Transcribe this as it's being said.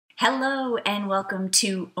Hello and welcome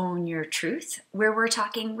to Own Your Truth, where we're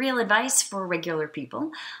talking real advice for regular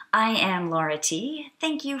people. I am Laura T.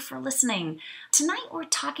 Thank you for listening. Tonight we're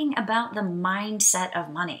talking about the mindset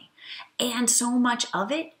of money, and so much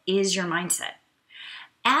of it is your mindset.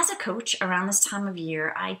 As a coach around this time of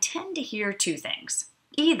year, I tend to hear two things.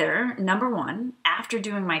 Either, number one, after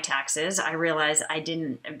doing my taxes, I realized I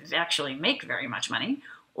didn't actually make very much money.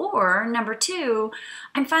 Or number two,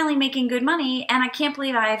 I'm finally making good money and I can't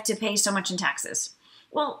believe I have to pay so much in taxes.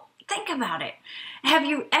 Well, think about it. Have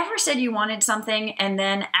you ever said you wanted something and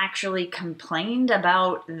then actually complained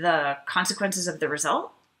about the consequences of the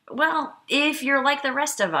result? Well, if you're like the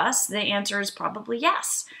rest of us, the answer is probably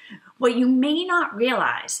yes. What you may not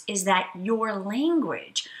realize is that your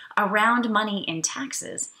language around money and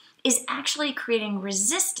taxes is actually creating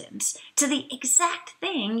resistance to the exact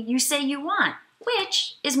thing you say you want,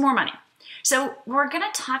 which is more money. So we're going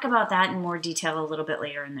to talk about that in more detail a little bit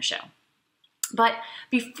later in the show. But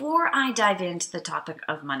before I dive into the topic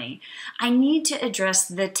of money, I need to address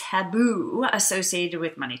the taboo associated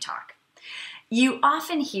with money talk. You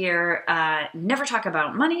often hear, never talk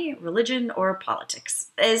about money, religion, or politics,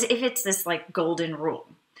 as if it's this like golden rule.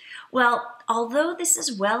 Well, although this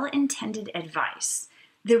is well-intended advice,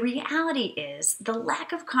 the reality is the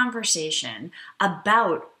lack of conversation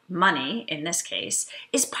about money, in this case,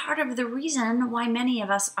 is part of the reason why many of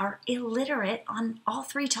us are illiterate on all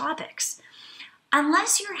three topics.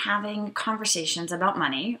 Unless you're having conversations about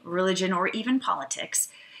money, religion, or even politics,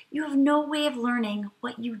 you have no way of learning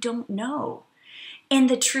what you don't know. And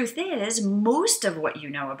the truth is, most of what you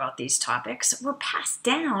know about these topics were passed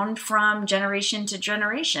down from generation to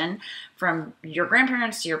generation, from your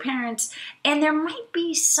grandparents to your parents, and there might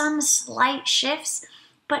be some slight shifts,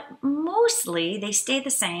 but mostly they stay the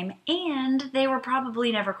same and they were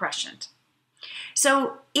probably never questioned.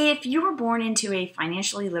 So if you were born into a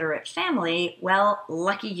financially literate family, well,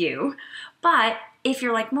 lucky you. But if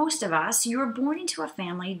you're like most of us, you were born into a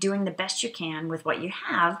family doing the best you can with what you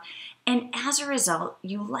have, and as a result,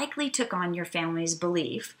 you likely took on your family's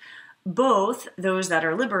belief, both those that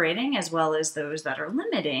are liberating as well as those that are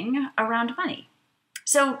limiting around money.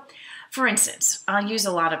 So, for instance, I'll use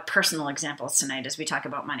a lot of personal examples tonight as we talk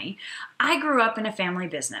about money. I grew up in a family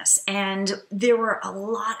business, and there were a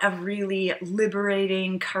lot of really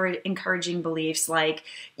liberating, encouraging beliefs like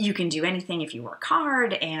you can do anything if you work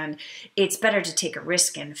hard, and it's better to take a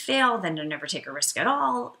risk and fail than to never take a risk at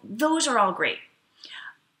all. Those are all great.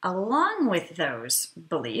 Along with those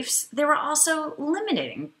beliefs, there were also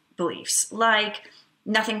limiting beliefs like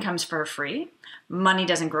nothing comes for free, money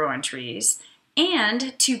doesn't grow on trees,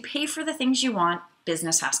 and to pay for the things you want,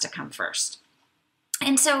 business has to come first.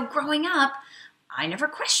 And so growing up, I never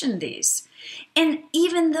questioned these. And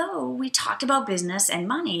even though we talked about business and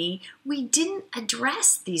money, we didn't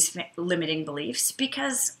address these limiting beliefs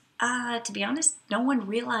because, to be honest, no one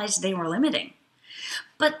realized they were limiting.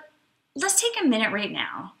 But let's take a minute right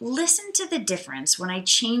now. Listen to the difference when I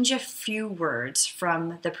change a few words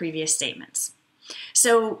from the previous statements.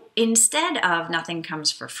 So instead of nothing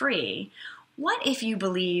comes for free, what if you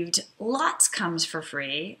believed lots comes for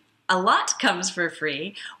free, a lot comes for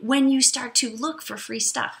free when you start to look for free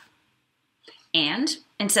stuff? And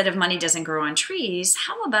instead of money doesn't grow on trees,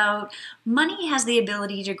 how about money has the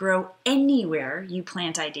ability to grow anywhere you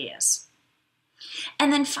plant ideas?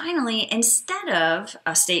 And then finally, instead of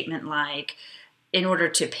a statement like, in order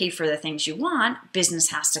to pay for the things you want,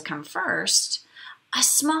 business has to come first, a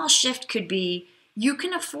small shift could be, you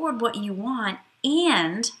can afford what you want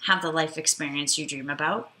and have the life experience you dream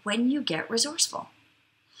about when you get resourceful.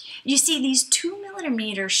 You see, these 2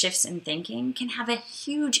 millimeter shifts in thinking can have a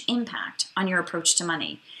huge impact on your approach to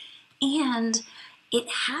money. And it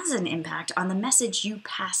has an impact on the message you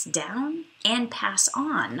pass down and pass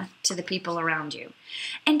on to the people around you.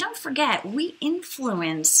 And don't forget, we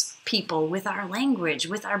influence people with our language,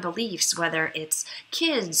 with our beliefs, whether it's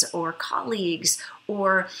kids or colleagues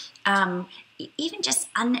or even just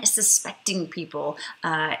unsuspecting people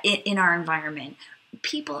in our environment.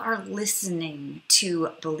 People are listening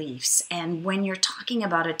to beliefs. And when you're talking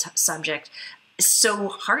about a subject so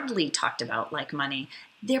hardly talked about like money,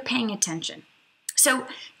 they're paying attention. So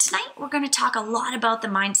tonight we're going to talk a lot about the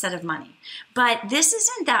mindset of money, but this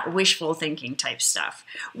isn't that wishful thinking type stuff.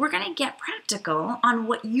 We're going to get practical on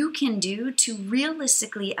what you can do to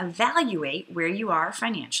realistically evaluate where you are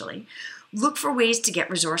financially, look for ways to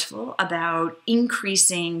get resourceful about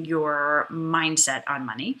increasing your mindset on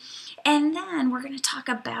money, and then we're going to talk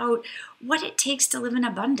about what it takes to live in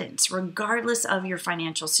abundance regardless of your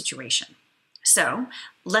financial situation. So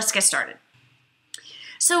let's get started.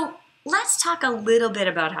 So let's talk a little bit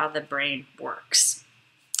about how the brain works.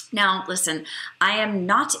 Now, listen, I am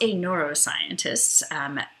not a neuroscientist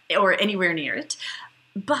or anywhere near it,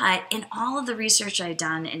 but in all of the research I've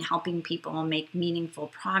done in helping people make meaningful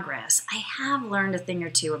progress, I have learned a thing or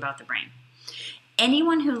two about the brain.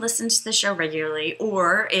 Anyone who listens to the show regularly,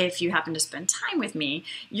 or if you happen to spend time with me,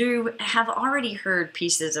 you have already heard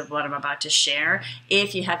pieces of what I'm about to share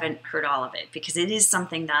if you haven't heard all of it, because it is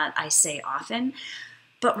something that I say often.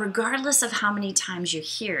 But regardless of how many times you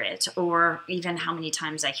hear it, or even how many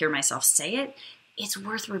times I hear myself say it, it's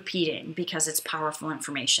worth repeating because it's powerful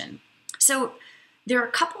information. So there are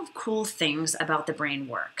a couple of cool things about the brain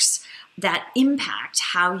works that impact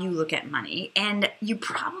how you look at money, and you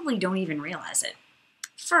probably don't even realize it.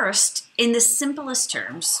 First, in the simplest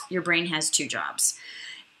terms, your brain has two jobs.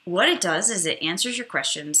 What it does is it answers your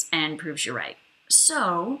questions and proves you're right.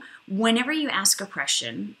 So, whenever you ask a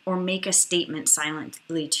question or make a statement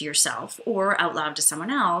silently to yourself or out loud to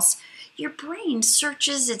someone else, your brain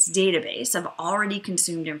searches its database of already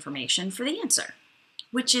consumed information for the answer,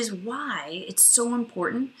 which is why it's so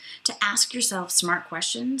important to ask yourself smart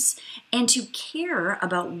questions and to care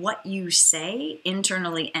about what you say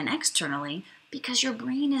internally and externally, because your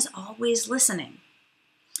brain is always listening.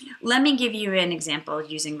 Let me give you an example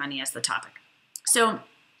using money as the topic. So,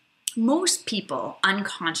 most people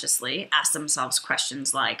unconsciously ask themselves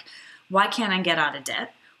questions like, why can't I get out of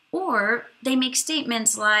debt? Or they make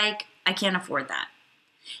statements like, I can't afford that.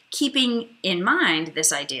 Keeping in mind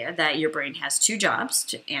this idea that your brain has two jobs,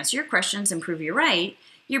 to answer your questions and prove you're right,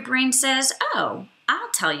 your brain says, oh,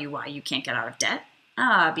 I'll tell you why you can't get out of debt.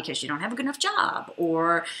 Because you don't have a good enough job,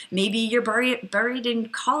 or maybe you're buried in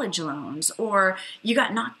college loans, or you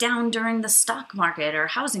got knocked down during the stock market or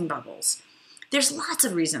housing bubbles. There's lots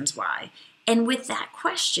of reasons why. And with that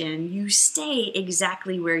question, you stay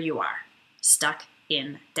exactly where you are, stuck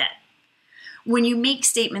in debt. When you make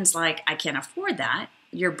statements like, I can't afford that,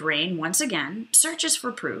 your brain, once again, searches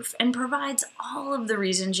for proof and provides all of the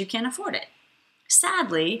reasons you can't afford it.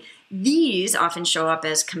 Sadly, these often show up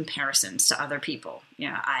as comparisons to other people.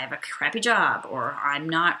 I have a crappy job, or I'm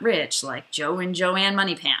not rich like Joe and Joanne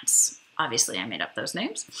Moneypants. Obviously, I made up those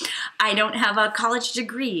names. I don't have a college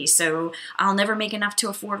degree, so I'll never make enough to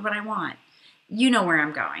afford what I want. You know where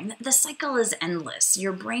I'm going. The cycle is endless.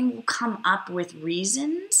 Your brain will come up with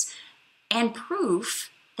reasons and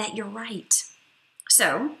proof that you're right.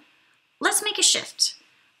 So, let's make a shift.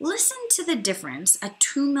 Listen to the difference a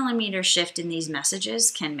 2mm shift in these messages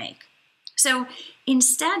can make. So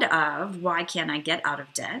instead of, why can't I get out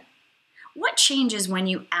of debt? What changes when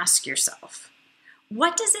you ask yourself,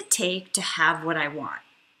 what does it take to have what I want?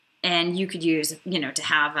 And you could use, to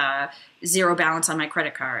have a zero balance on my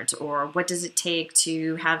credit cards, or what does it take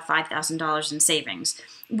to have $5,000 in savings?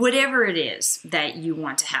 Whatever it is that you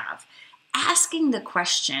want to have. Asking the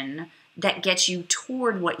question that gets you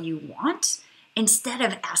toward what you want instead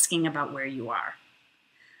of asking about where you are.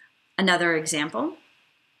 Another example,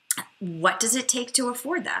 what does it take to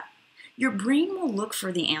afford that? Your brain will look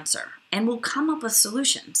for the answer and will come up with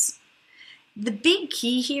solutions. The big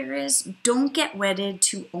key here is don't get wedded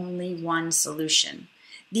to only one solution.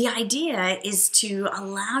 The idea is to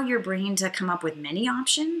allow your brain to come up with many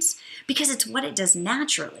options because it's what it does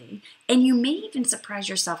naturally, and you may even surprise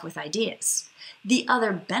yourself with ideas. The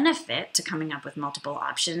other benefit to coming up with multiple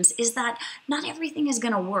options is that not everything is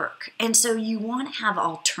going to work. And so you want to have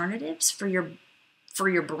alternatives for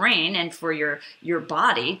your brain and for your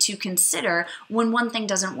body to consider. When one thing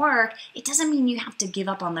doesn't work, it doesn't mean you have to give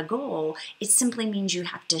up on the goal. It simply means you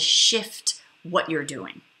have to shift what you're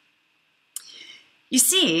doing. You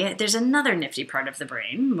see, there's another nifty part of the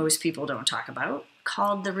brain most people don't talk about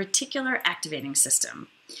called the reticular activating system.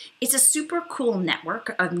 It's a super cool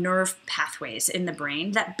network of nerve pathways in the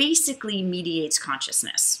brain that basically mediates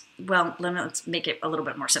consciousness. Well, let's make it a little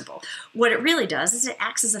bit more simple. What it really does is it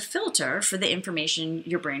acts as a filter for the information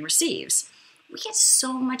your brain receives. We get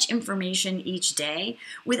so much information each day.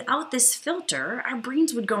 Without this filter, our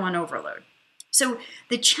brains would go on overload. So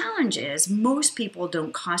the challenge is most people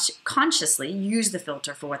don't consciously use the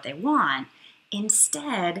filter for what they want.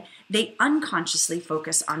 Instead, they unconsciously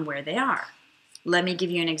focus on where they are. Let me give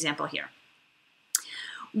you an example here.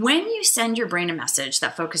 When you send your brain a message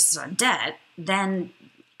that focuses on debt, then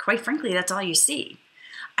quite frankly, that's all you see.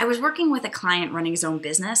 I was working with a client running his own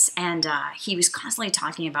business, and he was constantly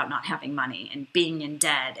talking about not having money and being in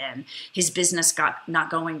debt, and his business got not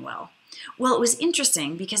going well. Well, it was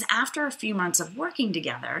interesting because after a few months of working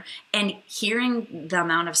together and hearing the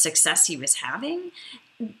amount of success he was having,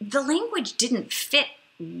 the language didn't fit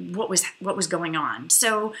what was going on.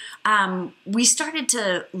 So we started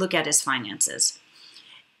to look at his finances.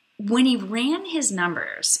 When he ran his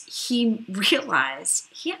numbers, he realized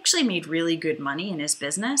he actually made really good money in his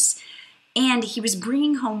business, and he was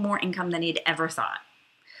bringing home more income than he'd ever thought.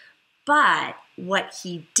 But what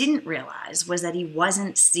he didn't realize was that he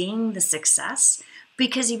wasn't seeing the success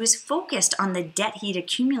because he was focused on the debt he'd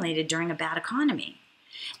accumulated during a bad economy.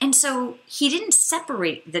 And so he didn't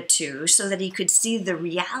separate the two so that he could see the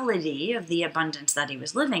reality of the abundance that he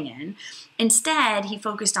was living in. Instead, he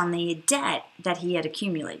focused on the debt that he had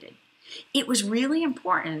accumulated. It was really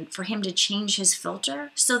important for him to change his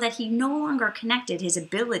filter so that he no longer connected his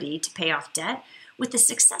ability to pay off debt with the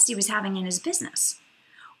success he was having in his business.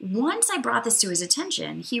 Once I brought this to his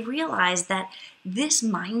attention, he realized that this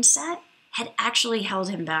mindset had actually held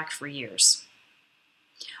him back for years.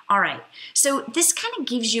 All right, so this kind of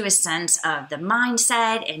gives you a sense of the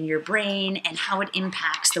mindset and your brain and how it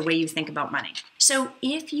impacts the way you think about money. So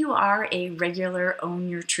if you are a regular Own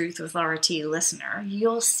Your Truth with Laura T listener,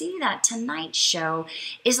 you'll see that tonight's show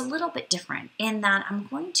is a little bit different in that I'm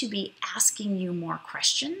going to be asking you more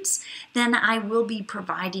questions than I will be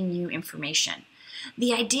providing you information.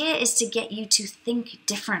 The idea is to get you to think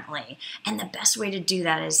differently, and the best way to do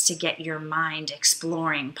that is to get your mind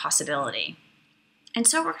exploring possibility. And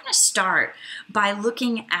so we're going to start by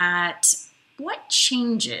looking at what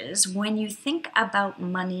changes when you think about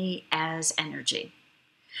money as energy.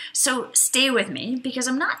 So stay with me because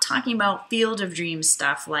I'm not talking about field of dreams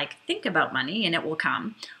stuff like think about money and it will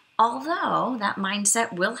come, although that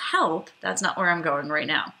mindset will help. That's not where I'm going right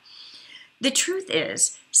now. The truth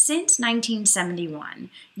is, since 1971,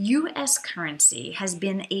 U.S. currency has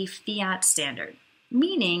been a fiat standard,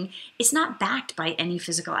 meaning it's not backed by any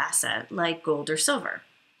physical asset like gold or silver.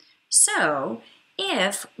 So,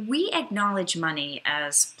 if we acknowledge money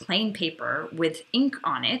as plain paper with ink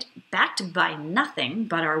on it, backed by nothing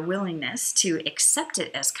but our willingness to accept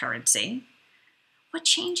it as currency, what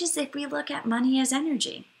changes if we look at money as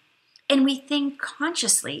energy? And we think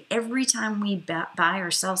consciously every time we buy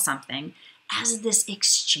or sell something as this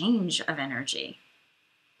exchange of energy.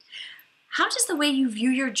 How does the way you view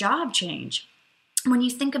your job change when you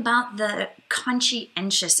think about the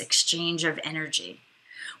conscientious exchange of energy?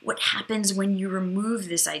 What happens when you remove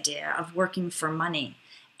this idea of working for money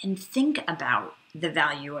and think about the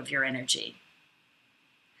value of your energy?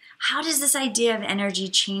 How does this idea of energy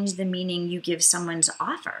change the meaning you give someone's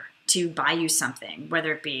offer to buy you something,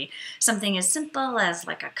 whether it be something as simple as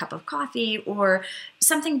like a cup of coffee or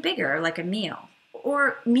something bigger like a meal,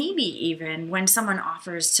 or maybe even when someone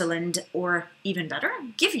offers to lend or even better,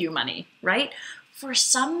 give you money, right? For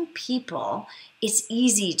some people, it's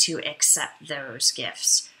easy to accept those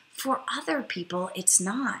gifts. For other people, it's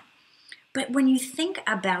not. But when you think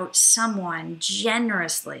about someone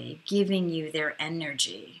generously giving you their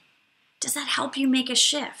energy, does that help you make a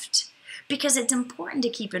shift? Because it's important to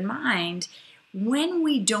keep in mind when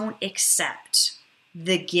we don't accept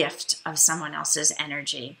the gift of someone else's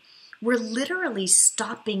energy, we're literally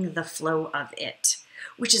stopping the flow of it,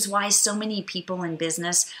 which is why so many people in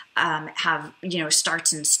business have,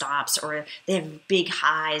 starts and stops, or they have big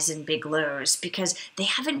highs and big lows because they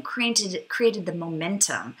haven't created the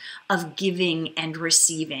momentum of giving and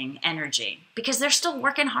receiving energy because they're still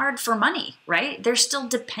working hard for money, right? They're still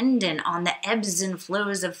dependent on the ebbs and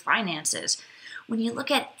flows of finances. When you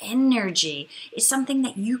look at energy, it's something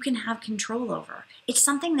that you can have control over. It's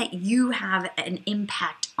something that you have an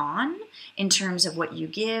impact on in terms of what you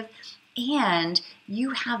give, and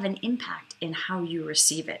you have an impact in how you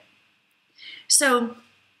receive it. So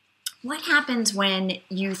what happens when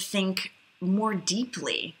you think more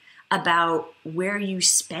deeply about where you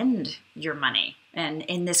spend your money? And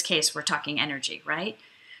in this case, we're talking energy, right?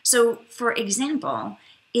 So for example,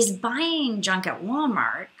 is buying junk at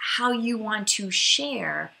Walmart how you want to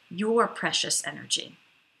share your precious energy?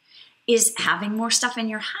 Is having more stuff in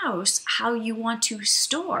your house how you want to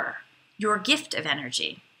store your gift of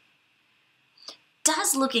energy?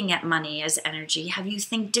 Does looking at money as energy have you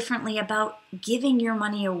think differently about giving your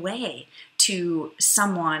money away to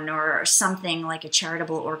someone or something like a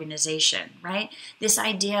charitable organization, right? This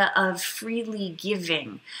idea of freely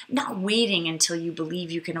giving, not waiting until you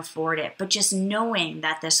believe you can afford it, but just knowing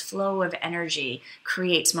that this flow of energy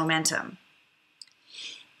creates momentum.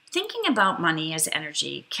 Thinking about money as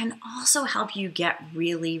energy can also help you get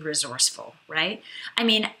really resourceful, right? I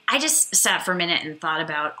mean, I just sat for a minute and thought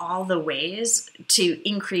about all the ways to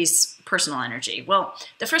increase personal energy. Well,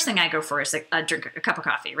 the first thing I go for is drink a cup of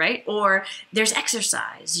coffee, right? Or there's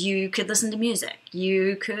exercise. You could listen to music.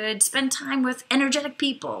 You could spend time with energetic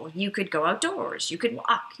people. You could go outdoors. You could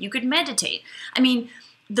walk. You could meditate. I mean,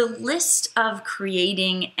 the list of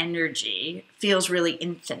creating energy feels really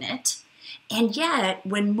infinite. And yet,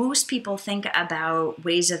 when most people think about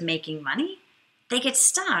ways of making money, they get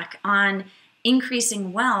stuck on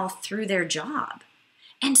increasing wealth through their job.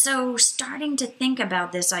 And so starting to think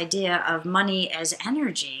about this idea of money as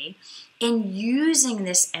energy and using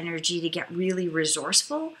this energy to get really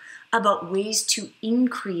resourceful about ways to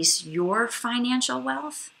increase your financial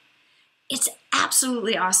wealth, it's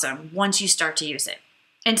absolutely awesome once you start to use it.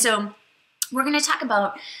 And so we're going to talk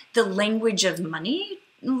about the language of money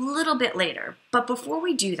a little bit later. But before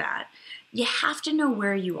we do that, you have to know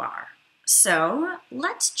where you are. So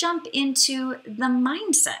let's jump into the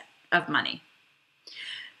mindset of money.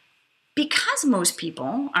 Because most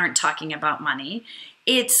people aren't talking about money,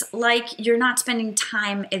 it's like you're not spending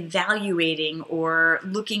time evaluating or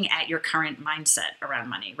looking at your current mindset around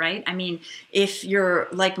money, right? I mean, if you're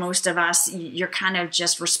like most of us, you're kind of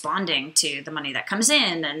just responding to the money that comes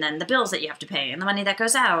in and then the bills that you have to pay and the money that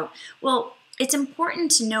goes out. Well, it's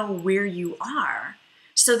important to know where you are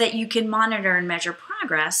so that you can monitor and measure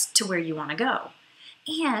progress to where you want to go.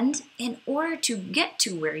 And in order to get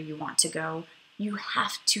to where you want to go, you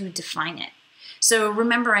have to define it. So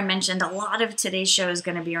remember, I mentioned a lot of today's show is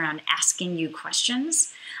going to be around asking you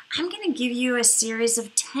questions. I'm going to give you a series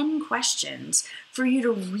of 10 questions for you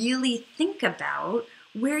to really think about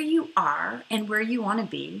where you are and where you want to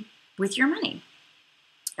be with your money.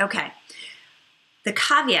 Okay. The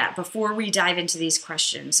caveat before we dive into these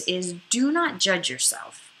questions is do not judge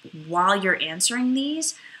yourself. While you're answering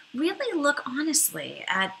these, really look honestly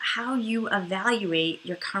at how you evaluate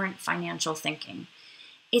your current financial thinking.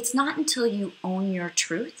 It's not until you own your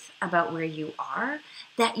truth about where you are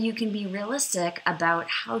that you can be realistic about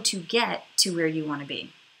how to get to where you want to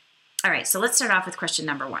be. All right, so let's start off with question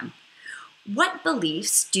number 1. What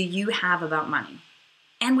beliefs do you have about money?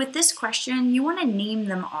 And with this question, you want to name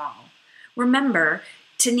them all. Remember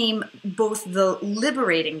to name both the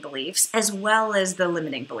liberating beliefs as well as the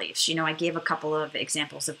limiting beliefs. You know, I gave a couple of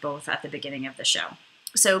examples of both at the beginning of the show.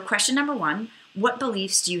 So question number 1, what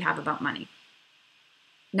beliefs do you have about money?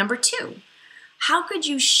 Number 2, how could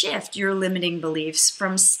you shift your limiting beliefs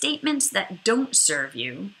from statements that don't serve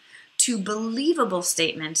you to believable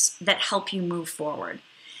statements that help you move forward?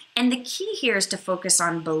 And the key here is to focus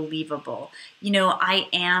on believable. You know, I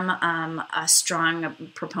am a strong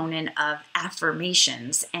proponent of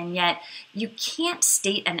affirmations, and yet you can't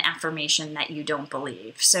state an affirmation that you don't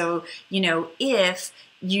believe. So, you know, if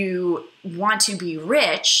you want to be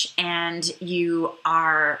rich and you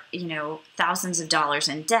are, you know, thousands of dollars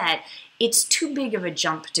in debt, it's too big of a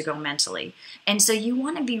jump to go mentally. And so you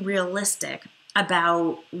want to be realistic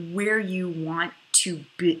about where you want to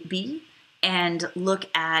be and look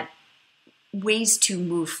at ways to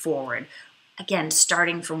move forward. Again,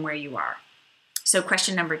 starting from where you are. So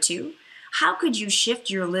question number 2, how could you shift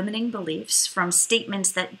your limiting beliefs from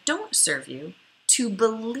statements that don't serve you to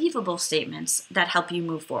believable statements that help you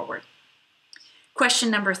move forward? Question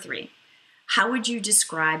number 3, how would you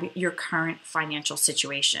describe your current financial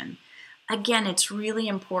situation? Again, it's really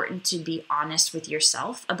important to be honest with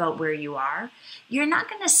yourself about where you are. You're not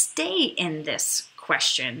going to stay in this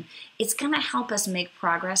question. It's going to help us make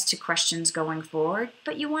progress to questions going forward,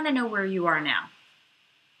 but you want to know where you are now.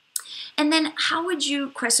 And then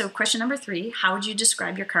so question number 3, how would you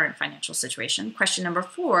describe your current financial situation? Question number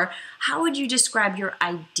 4, how would you describe your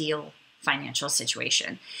ideal financial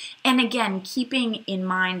situation? And again, keeping in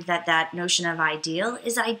mind that that notion of ideal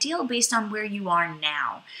is ideal based on where you are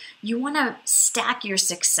now. You want to stack your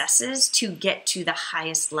successes to get to the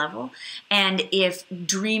highest level. And if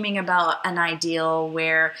dreaming about an ideal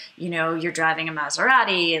where, you know, you're driving a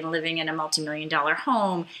Maserati and living in a multi-million-dollar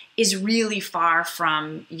home is really far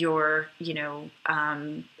from your, you know,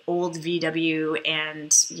 old VW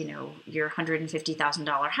and, you know, your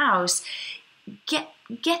 $150,000 house,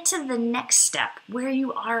 get to the next step. Where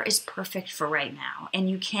you are is perfect for right now, and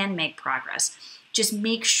you can make progress. Just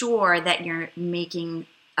make sure that you're making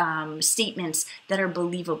statements that are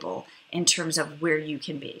believable in terms of where you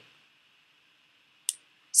can be.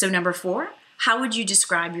 So number 4, how would you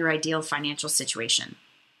describe your ideal financial situation?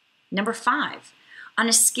 Number 5, on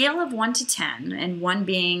a scale of 1 to 10, and 1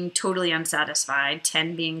 being totally unsatisfied,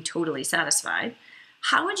 10 being totally satisfied,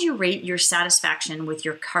 how would you rate your satisfaction with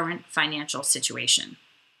your current financial situation?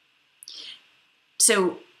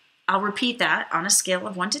 So I'll repeat that on a scale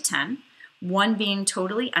of 1 to 10, 1 being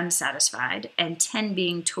totally unsatisfied and 10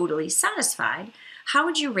 being totally satisfied. How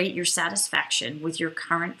would you rate your satisfaction with your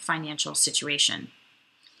current financial situation?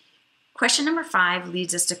 Question number 5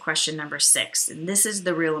 leads us to question number 6, and this is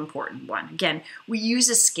the real important one. Again, we use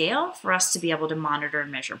a scale for us to be able to monitor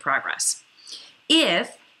and measure progress.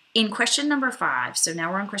 If In question number 5, so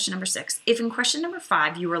now we're on question number 6. If in question number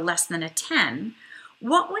 5 you were less than a 10,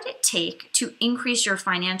 what would it take to increase your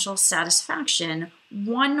financial satisfaction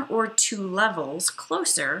 1 or 2 levels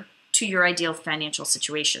closer to your ideal financial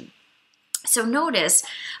situation? So notice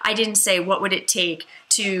I didn't say what would it take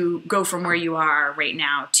to go from where you are right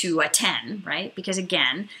now to a 10, right? Because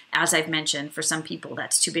again, as I've mentioned, for some people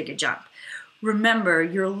that's too big a jump. Remember,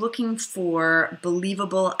 you're looking for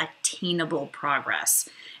believable, attainable progress.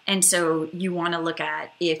 And so you want to look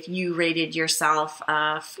at, if you rated yourself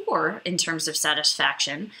 4 in terms of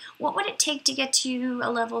satisfaction, what would it take to get to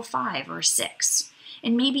a level 5 or 6?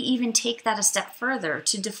 And maybe even take that a step further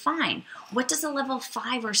to define, what does a level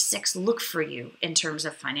 5 or 6 look for you in terms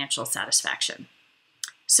of financial satisfaction?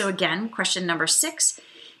 So again, question number 6,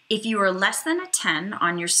 if you are less than a 10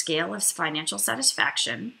 on your scale of financial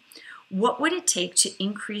satisfaction, what would it take to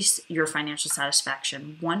increase your financial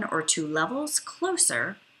satisfaction 1 or 2 levels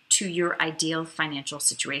closer to your ideal financial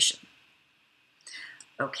situation?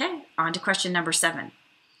 Okay, on to question number 7.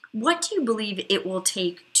 What do you believe it will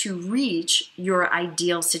take to reach your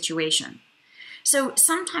ideal situation? So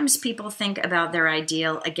sometimes people think about their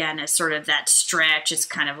ideal, again, as sort of that stretch. It's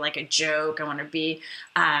kind of like a joke. I want to be,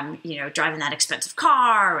 driving that expensive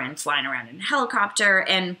car and flying around in a helicopter.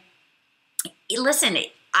 And listen,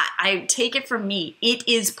 I take it from me, it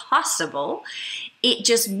is possible. It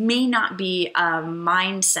just may not be a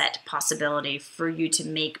mindset possibility for you to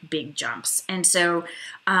make big jumps. And so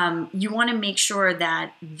you want to make sure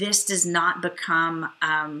that this does not become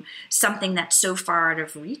something that's so far out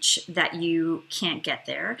of reach that you can't get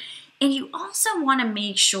there. And you also want to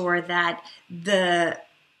make sure that the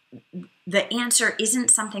answer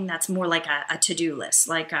isn't something that's more like a to-do list,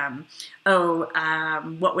 like,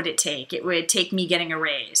 what would it take? It would take me getting a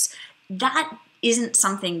raise. That isn't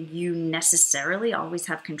something you necessarily always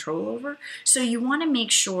have control over. So you want to make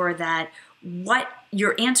sure that what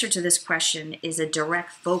your answer to this question is a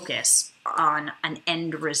direct focus on an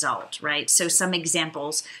end result, right? So some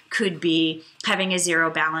examples could be having a 0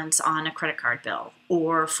 balance on a credit card bill,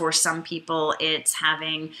 or for some people it's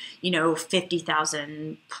having,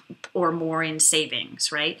 50,000 or more in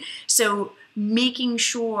savings, right? So making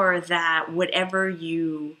sure that whatever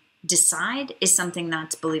you decide is something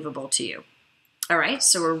that's believable to you. All right,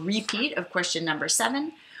 so a repeat of question number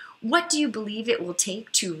 7. What do you believe it will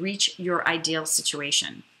take to reach your ideal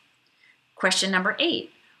situation? Question number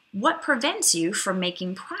 8. What prevents you from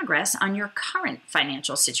making progress on your current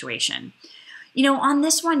financial situation? On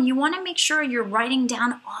this one, you want to make sure you're writing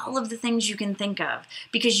down all of the things you can think of,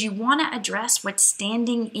 because you want to address what's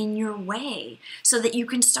standing in your way so that you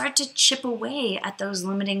can start to chip away at those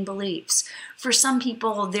limiting beliefs. For some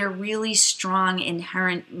people, they're really strong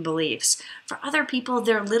inherent beliefs. For other people,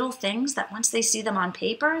 they're little things that once they see them on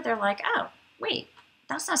paper, they're like, oh, wait,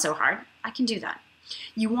 that's not so hard. I can do that.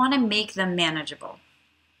 You want to make them manageable.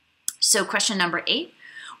 So question number 8.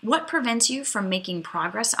 What prevents you from making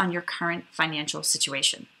progress on your current financial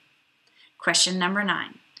situation? Question number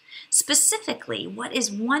 9. Specifically, what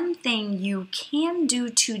is one thing you can do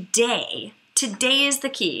today is the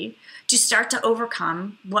key, to start to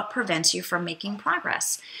overcome what prevents you from making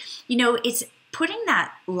progress? It's putting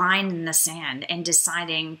that line in the sand and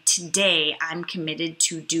deciding, today I'm committed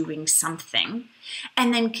to doing something,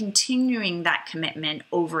 and then continuing that commitment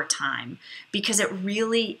over time, because it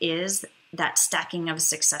really is that stacking of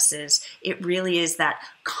successes. It really is that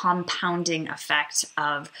compounding effect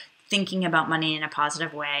of thinking about money in a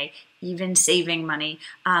positive way, even saving money.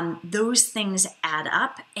 Those things add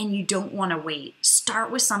up, and you don't want to wait. Start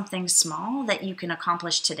with something small that you can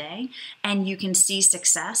accomplish today, and you can see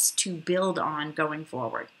success to build on going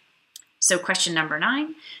forward. So question number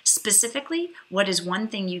 9, specifically, what is one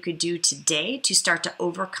thing you could do today to start to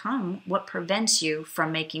overcome what prevents you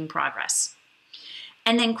from making progress?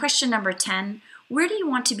 And then question number 10, where do you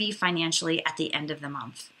want to be financially at the end of the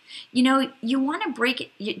month? You want to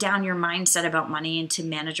break down your mindset about money into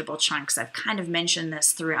manageable chunks. I've kind of mentioned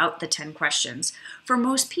this throughout the 10 questions. For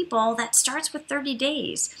most people, that starts with 30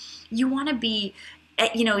 days. You want to be,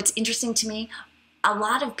 it's interesting to me, a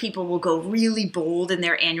lot of people will go really bold in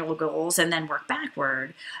their annual goals and then work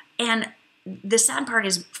backward. And the sad part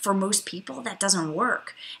is, for most people, that doesn't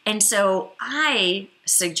work. And so I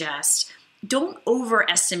suggest, don't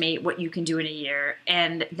overestimate what you can do in a year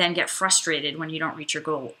and then get frustrated when you don't reach your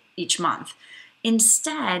goal each month.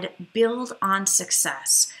 Instead, build on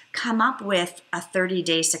success. Come up with a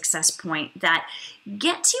 30-day success point that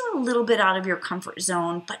gets you a little bit out of your comfort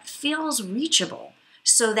zone, but feels reachable,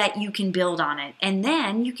 so that you can build on it. And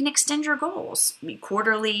then you can extend your goals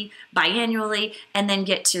quarterly, biannually, and then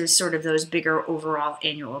get to sort of those bigger overall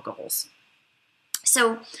annual goals.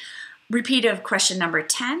 So, repeat of question number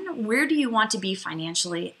 10, where do you want to be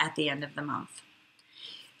financially at the end of the month?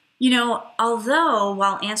 Although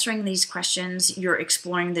while answering these questions, you're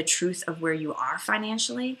exploring the truth of where you are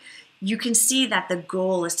financially, you can see that the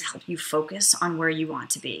goal is to help you focus on where you want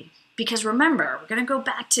to be. Because remember, we're going to go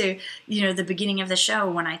back to, the beginning of the show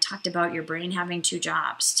when I talked about your brain having 2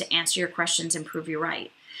 jobs: to answer your questions and prove you right.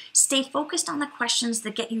 Stay focused on the questions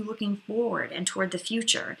that get you looking forward and toward the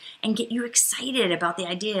future and get you excited about the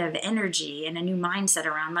idea of energy and a new mindset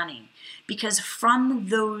around money. Because from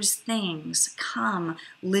those things come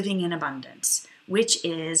living in abundance, which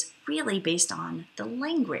is really based on the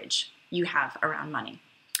language you have around money.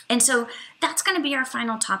 And so that's going to be our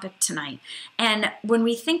final topic tonight. And when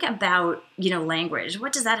we think about, language,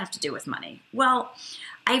 what does that have to do with money? Well,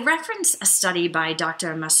 I reference a study by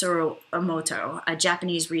Dr. Masaru Emoto, a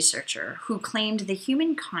Japanese researcher, who claimed the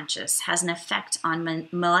human conscious has an effect on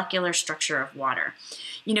molecular structure of water.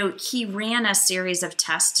 He ran a series of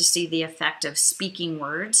tests to see the effect of speaking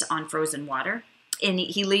words on frozen water. And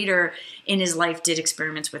he later in his life did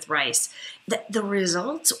experiments with rice. The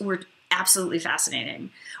results were absolutely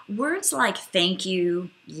fascinating. Words like thank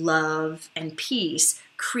you, love, and peace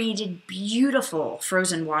created beautiful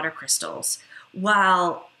frozen water crystals,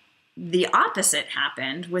 while the opposite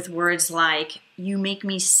happened with words like, you make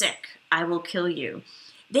me sick, I will kill you.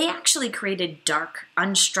 They actually created dark,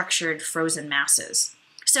 unstructured frozen masses.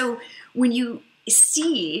 So when you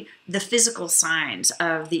see the physical signs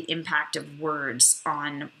of the impact of words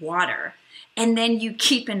on water, and then you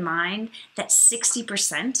keep in mind that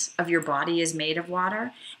 60% of your body is made of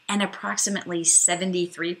water and approximately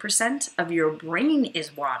 73% of your brain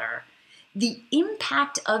is water, the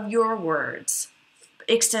impact of your words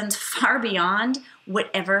extends far beyond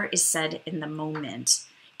whatever is said in the moment.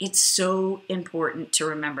 It's so important to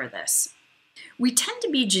remember this. We tend to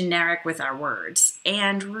be generic with our words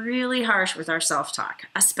and really harsh with our self-talk,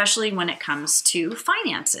 especially when it comes to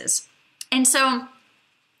finances. And so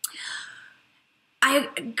I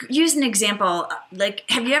use an example, like,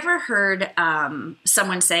 have you ever heard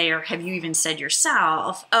someone say, or have you even said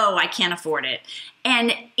yourself, oh, I can't afford it?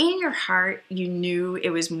 And in your heart, you knew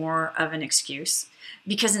it was more of an excuse,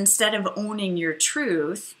 because instead of owning your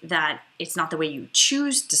truth that it's not the way you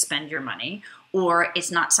choose to spend your money, or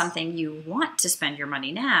it's not something you want to spend your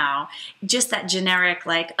money now, just that generic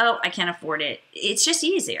like, oh, I can't afford it, it's just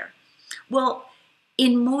easier. Well,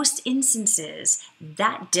 in most instances,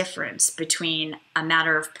 that difference between a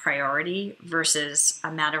matter of priority versus a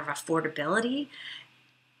matter of affordability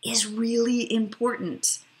is really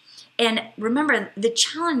important. And remember, the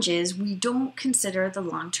challenge is we don't consider the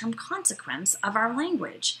long-term consequence of our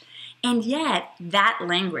language. And yet, that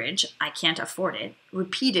language, I can't afford it,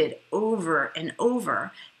 repeated over and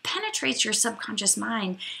over, penetrates your subconscious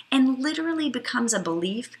mind and literally becomes a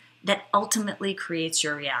belief that ultimately creates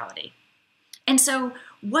your reality. And so,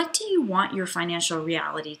 what do you want your financial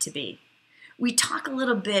reality to be? We talked a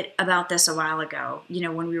little bit about this a while ago,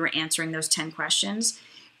 when we were answering those 10 questions.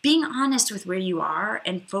 Being honest with where you are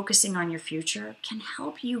and focusing on your future can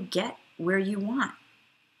help you get where you want.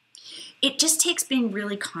 It just takes being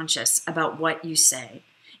really conscious about what you say.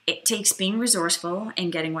 It takes being resourceful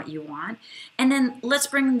and getting what you want. And then let's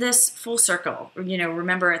bring this full circle.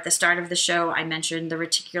 Remember at the start of the show, I mentioned the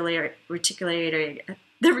reticular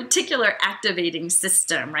activating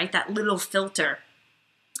system, right? That little filter.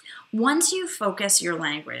 Once you focus your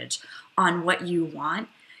language on what you want,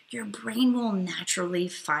 your brain will naturally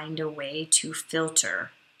find a way to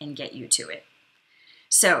filter and get you to it.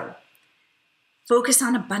 So, focus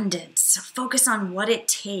on abundance. Focus on what it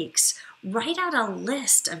takes. Write out a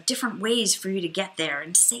list of different ways for you to get there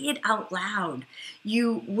and say it out loud.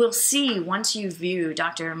 You will see once you view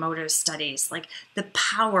Dr. Emoto's studies, like the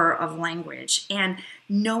power of language and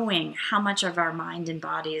knowing how much of our mind and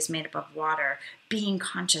body is made up of water, being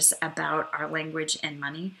conscious about our language and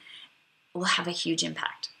money will have a huge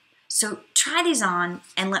impact. So try these on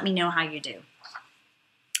and let me know how you do.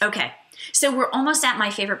 Okay, so we're almost at my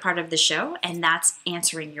favorite part of the show, and that's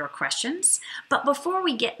answering your questions. But before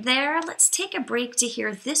we get there, let's take a break to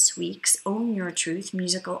hear this week's Own Your Truth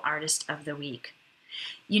Musical Artist of the Week.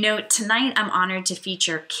 Tonight I'm honored to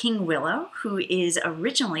feature King Willow, who is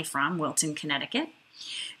originally from Wilton, Connecticut.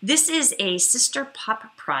 This is a sister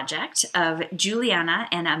pop project of Juliana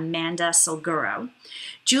and Amanda Silguro.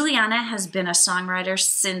 Juliana has been a songwriter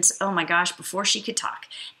since, before she could talk.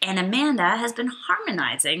 And Amanda has been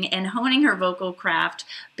harmonizing and honing her vocal craft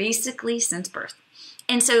basically since birth.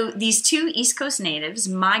 And so these two East Coast natives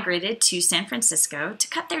migrated to San Francisco to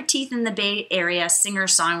cut their teeth in the Bay Area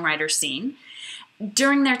singer-songwriter scene.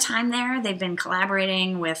 During their time there, they've been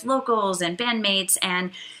collaborating with locals and bandmates,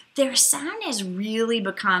 and their sound has really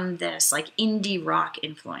become this like indie rock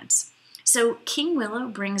influence. So King Willow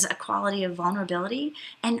brings a quality of vulnerability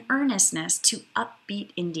and earnestness to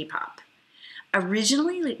upbeat indie pop.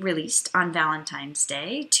 Originally released on Valentine's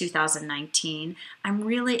Day 2019, I'm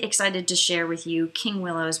really excited to share with you King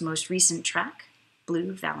Willow's most recent track,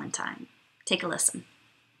 Blue Valentine. Take a listen.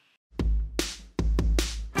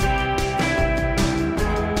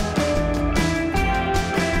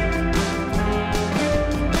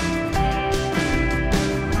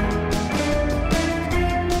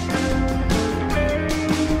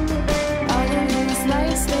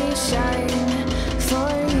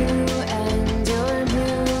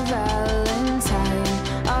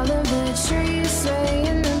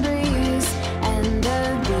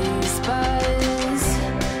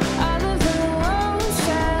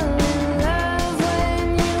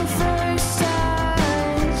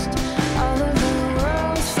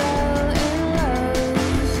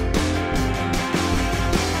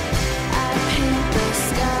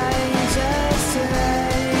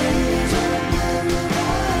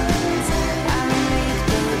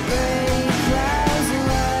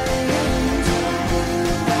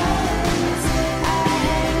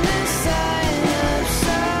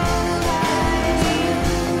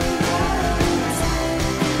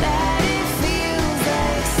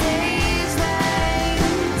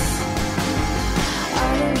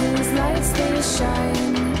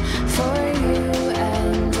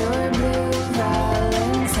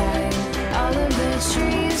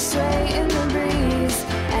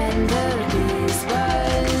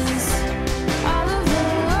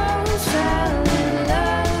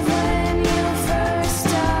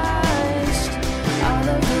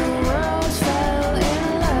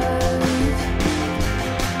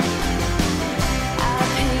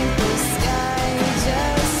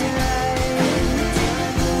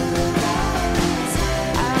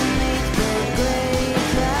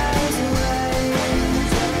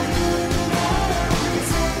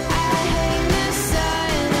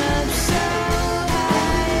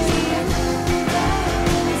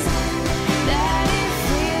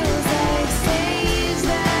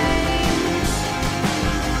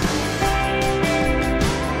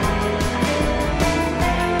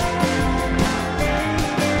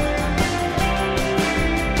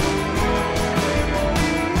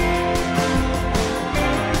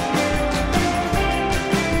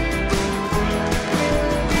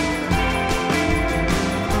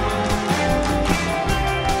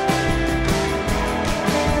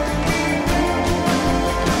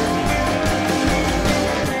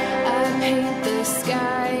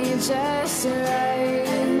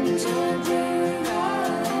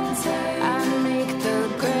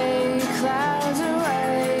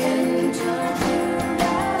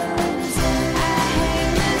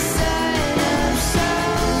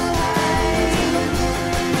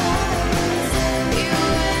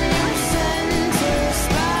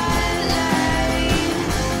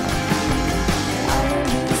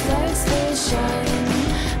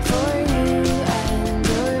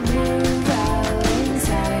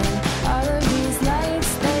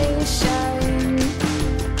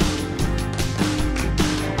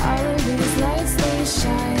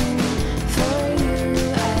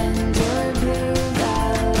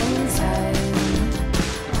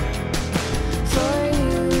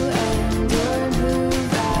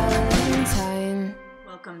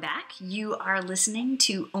 You are listening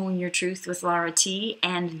to Own Your Truth with Laura T,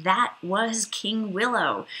 and that was King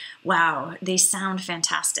Willow. Wow, they sound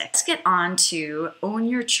fantastic. Let's get on to Own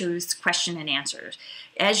Your Truth's question and answers.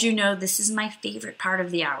 As you know, this is my favorite part of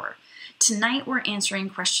the hour. Tonight we're answering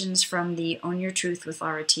questions from the Own Your Truth with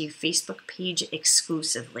Laura T Facebook page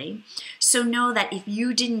exclusively. So know that if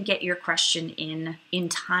you didn't get your question in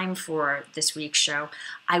time for this week's show,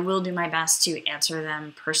 I will do my best to answer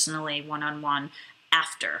them personally one-on-one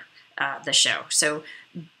after the show. So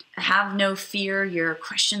have no fear, your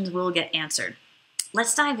questions will get answered.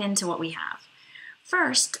 Let's dive into what we have.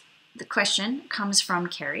 First, the question comes from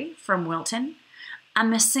Carrie from Wilton.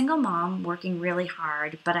 I'm a single mom working really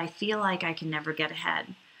hard, but I feel like I can never get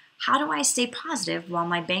ahead. How do I stay positive while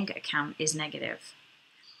my bank account is negative?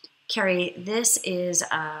 Carrie, this is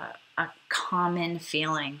a common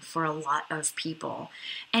feeling for a lot of people.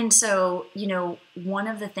 And so, one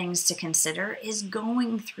of the things to consider is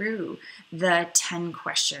going through the 10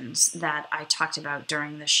 questions that I talked about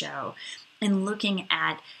during the show and looking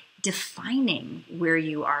at defining where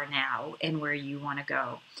you are now and where you want to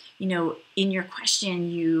go. In your question,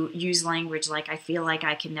 you use language like, I feel like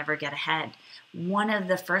I can never get ahead. One of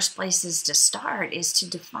the first places to start is to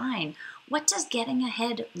define, What does getting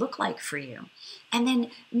ahead look like for you? And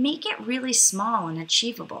then make it really small and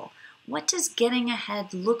achievable. What does getting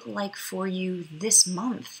ahead look like for you this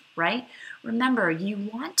month, right? Remember, you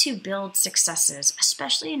want to build successes,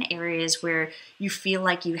 especially in areas where you feel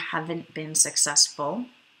like you haven't been successful.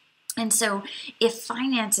 And so if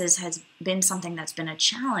finances has been something that's been a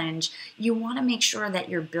challenge, you want to make sure that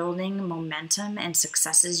you're building momentum and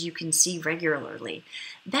successes you can see regularly.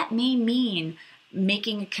 That may mean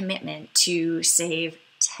making a commitment to save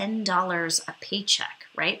 $10 a paycheck,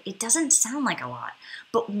 right? It doesn't sound like a lot,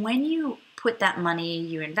 but when you put that money,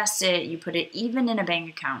 you invest it, you put it even in a bank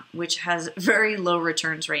account, which has very low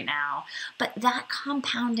returns right now, but that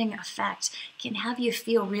compounding effect can have you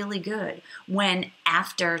feel really good when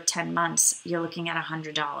after 10 months, you're looking at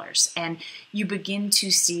 $100 and you begin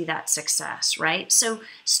to see that success, right? So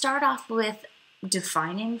start off with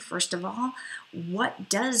defining, first of all, what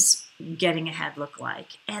does getting ahead look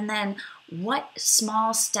like? And then what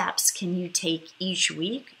small steps can you take each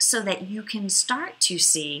week so that you can start to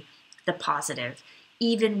see the positive,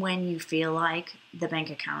 even when you feel like the bank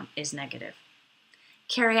account is negative.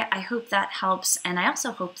 Carrie, I hope that helps, and I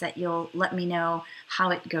also hope that you'll let me know how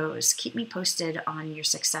it goes. Keep me posted on your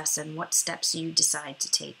success and what steps you decide to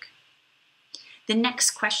take. The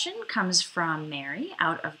next question comes from Mary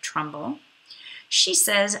out of Trumbull. She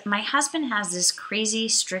says, my husband has this crazy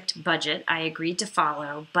strict budget I agreed to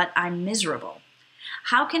follow, but I'm miserable.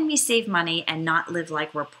 How can we save money and not live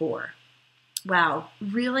like we're poor? Wow,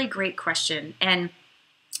 really great question. And,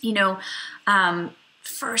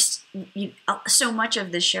 first, so much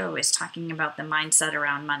of the show is talking about the mindset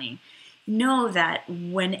around money. Know that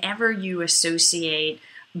whenever you associate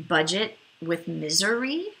budget with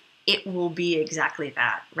misery, it will be exactly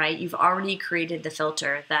that, right? You've already created the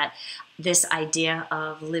filter that this idea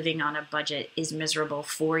of living on a budget is miserable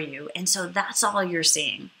for you. And so that's all you're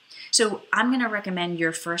seeing. So I'm going to recommend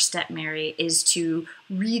your first step, Mary, is to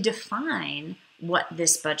redefine what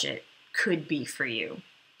this budget could be for you.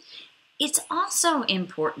 It's also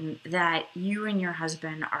important that you and your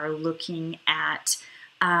husband are looking at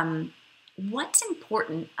what's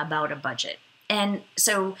important about a budget. And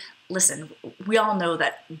so, listen, we all know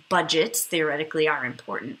that budgets theoretically are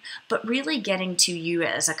important, but really getting to you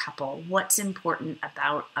as a couple, what's important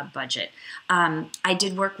about a budget? I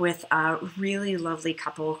did work with a really lovely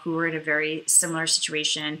couple who were in a very similar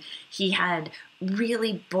situation. He had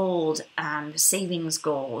really bold savings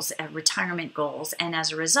goals, retirement goals, and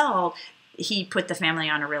as a result, he put the family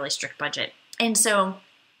on a really strict budget. And so,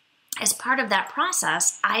 as part of that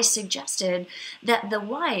process, I suggested that the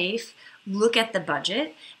wife look at the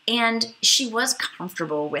budget, and she was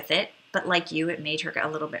comfortable with it, but like you, it made her a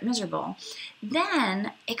little bit miserable.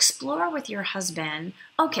 Then explore with your husband,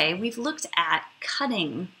 okay, we've looked at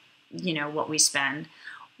cutting, what we spend.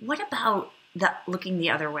 What about looking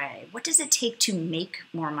the other way? What does it take to make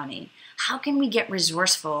more money? How can we get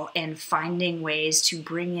resourceful in finding ways to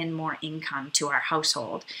bring in more income to our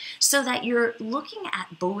household so that you're looking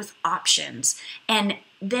at both options and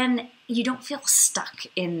then you don't feel stuck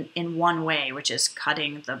in one way, which is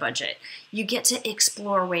cutting the budget. You get to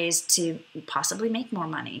explore ways to possibly make more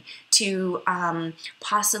money, to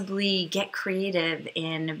possibly get creative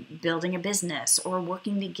in building a business or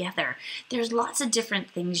working together. There's lots of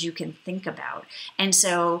different things you can think about. And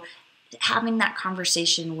so having that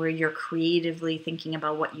conversation where you're creatively thinking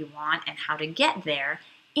about what you want and how to get there,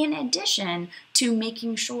 in addition to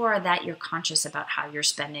making sure that you're conscious about how you're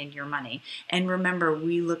spending your money. And remember,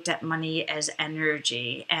 we looked at money as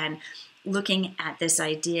energy and looking at this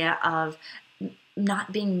idea of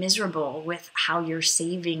not being miserable with how you're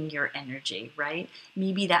saving your energy, right?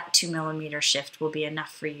 Maybe that 2mm shift will be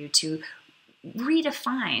enough for you to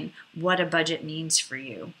redefine what a budget means for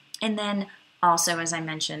you. And then also, as I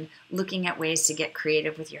mentioned, looking at ways to get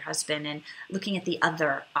creative with your husband and looking at the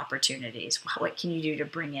other opportunities. What can you do to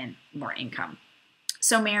bring in more income?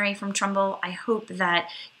 So Mary from Trumbull, I hope that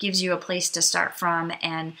gives you a place to start from,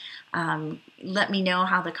 and let me know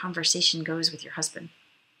how the conversation goes with your husband.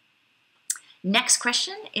 Next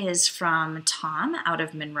question is from Tom out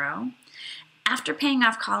of Monroe. After paying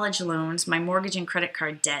off college loans, my mortgage and credit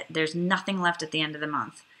card debt, there's nothing left at the end of the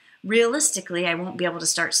month. Realistically, I won't be able to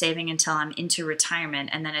start saving until I'm into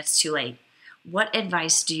retirement, and then it's too late. What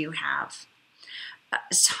advice do you have?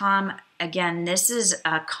 Tom, again, this is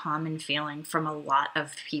a common feeling from a lot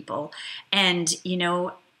of people. And,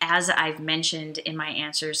 as I've mentioned in my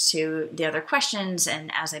answers to the other questions,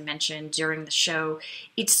 and as I mentioned during the show,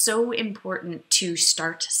 it's so important to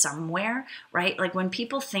start somewhere, right? Like when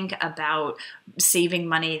people think about saving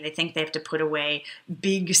money, they think they have to put away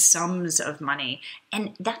big sums of money.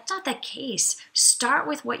 And that's not the case. Start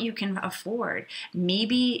with what you can afford.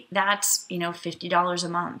 Maybe that's, $50 a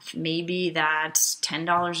month. Maybe that's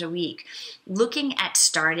 $10 a week. Looking at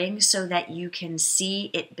starting so that you can see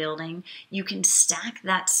it building, you can stack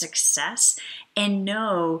that success and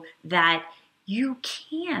know that you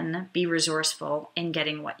can be resourceful in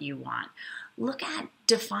getting what you want. Look at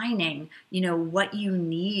defining, what you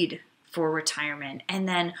need for retirement, and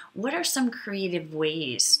then what are some creative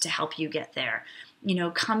ways to help you get there.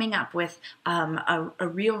 Coming up with a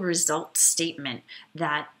real result statement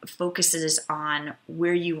that focuses on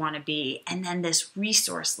where you want to be, and then this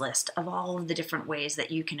resource list of all of the different ways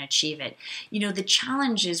that you can achieve it. The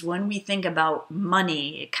challenge is when we think about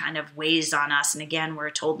money, it kind of weighs on us, and again,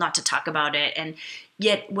 we're told not to talk about it, and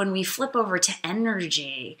yet when we flip over to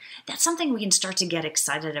energy, that's something we can start to get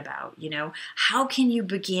excited about. How can you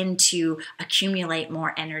begin to accumulate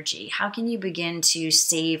more energy? How can you begin to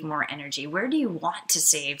save more energy? Where do you want to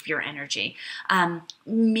save your energy?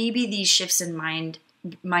 Maybe these shifts in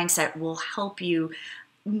mindset will help you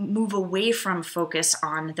move away from focus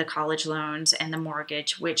on the college loans and the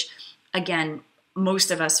mortgage, which again, most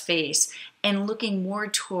of us face, and looking more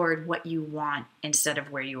toward what you want instead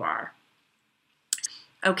of where you are.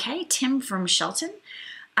 Okay, Tim from Shelton.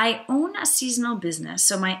 I own a seasonal business,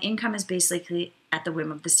 so my income is basically at the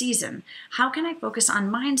whim of the season. How can I focus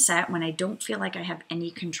on mindset when I don't feel like I have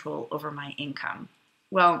any control over my income?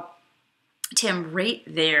 Well, Tim, right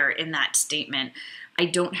there in that statement, I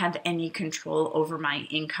don't have any control over my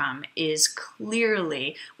income is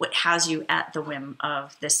clearly what has you at the whim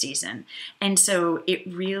of the season. And so it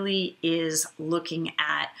really is looking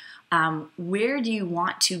at where do you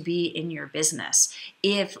want to be in your business?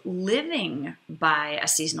 If living by a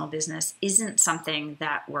seasonal business isn't something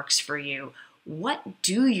that works for you, what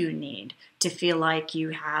do you need to feel like you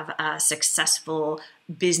have a successful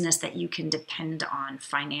business that you can depend on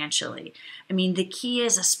financially? I mean, the key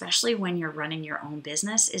is, especially when you're running your own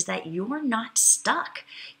business, is that you're not stuck.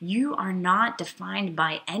 You are not defined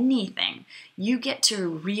by anything. You get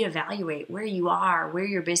to reevaluate where you are, where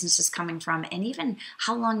your business is coming from, and even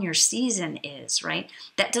how long your season is, right?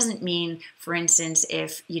 That doesn't mean, for instance,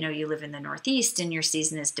 if you live in the Northeast and your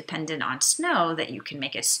season is dependent on snow, that you can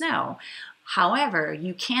make it snow. However,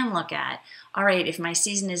 you can look at, all right, if my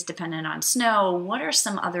season is dependent on snow, what are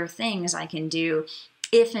some other things I can do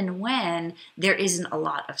if and when there isn't a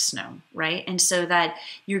lot of snow, right? And so that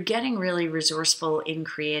you're getting really resourceful and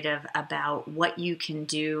creative about what you can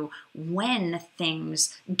do when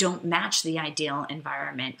things don't match the ideal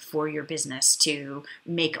environment for your business to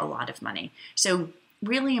make a lot of money. So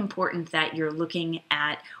really important that you're looking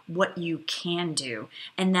at what you can do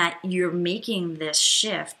and that you're making this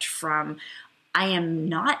shift from I am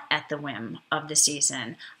not at the whim of the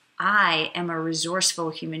season. I am a resourceful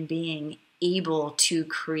human being able to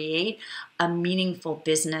create a meaningful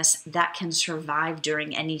business that can survive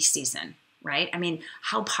during any season, right? I mean,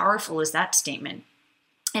 how powerful is that statement?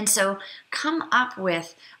 And so come up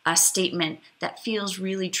with a statement that feels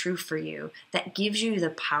really true for you, that gives you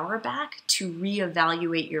the power back to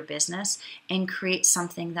reevaluate your business and create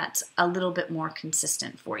something that's a little bit more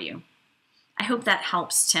consistent for you. I hope that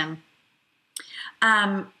helps, Tim.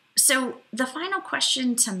 So the final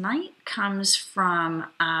question tonight comes from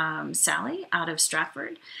Sally out of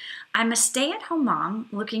Stratford. I'm a stay-at-home mom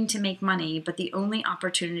looking to make money, but the only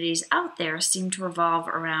opportunities out there seem to revolve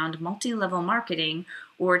around multi-level marketing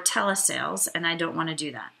or telesales, and I don't want to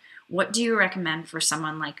do that. What do you recommend for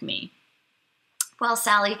someone like me? Well,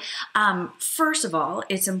 Sally, first of all,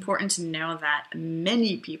 it's important to know that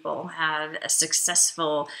many people have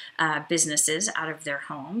successful businesses out of their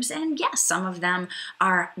homes. And yes, some of them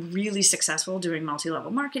are really successful doing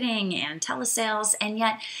multi-level marketing and telesales. And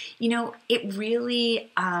yet, it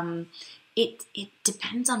really, it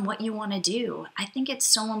depends on what you want to do. I think it's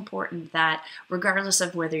so important that regardless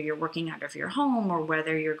of whether you're working out of your home or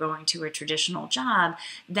whether you're going to a traditional job,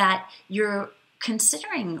 that you're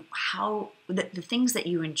considering how the things that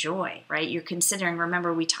you enjoy, right? You're considering,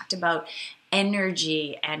 remember we talked about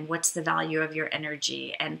energy and what's the value of your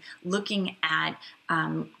energy and looking at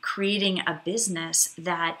creating a business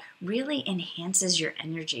that really enhances your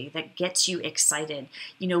energy, that gets you excited.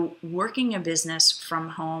 Working a business from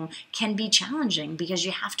home can be challenging because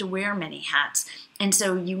you have to wear many hats. And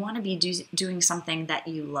so you want to be doing something that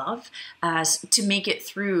you love to make it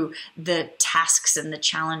through the tasks and the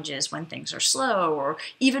challenges when things are slow or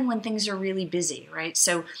even when things are really busy, right?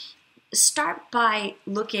 So start by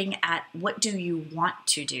looking at what do you want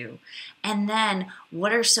to do, and then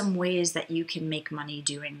what are some ways that you can make money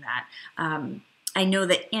doing that. I know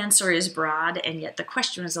the answer is broad, and yet the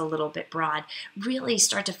question was a little bit broad. Really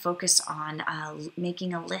start to focus on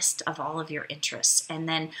making a list of all of your interests, and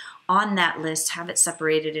then on that list, have it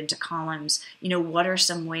separated into columns. What are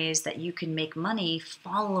some ways that you can make money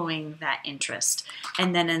following that interest?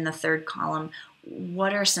 And then in the third column,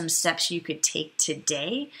 what are some steps you could take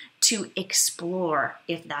today to explore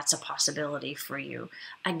if that's a possibility for you?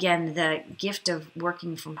 Again, the gift of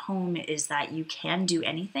working from home is that you can do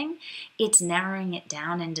anything. It's narrowing it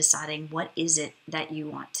down and deciding what is it that you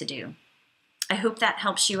want to do. I hope that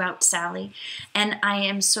helps you out, Sally. And I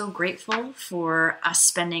am so grateful for us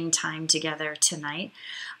spending time together tonight.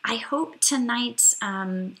 I hope tonight's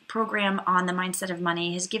program on the mindset of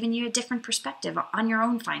money has given you a different perspective on your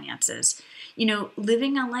own finances.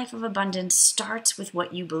 Living a life of abundance starts with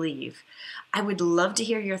what you believe. I would love to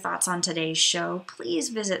hear your thoughts on today's show. Please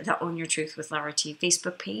visit the Own Your Truth with Laura T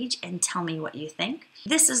Facebook page and tell me what you think.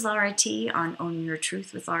 This is Laura T on Own Your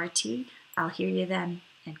Truth with Laura T. I'll hear you then,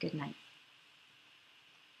 and good night.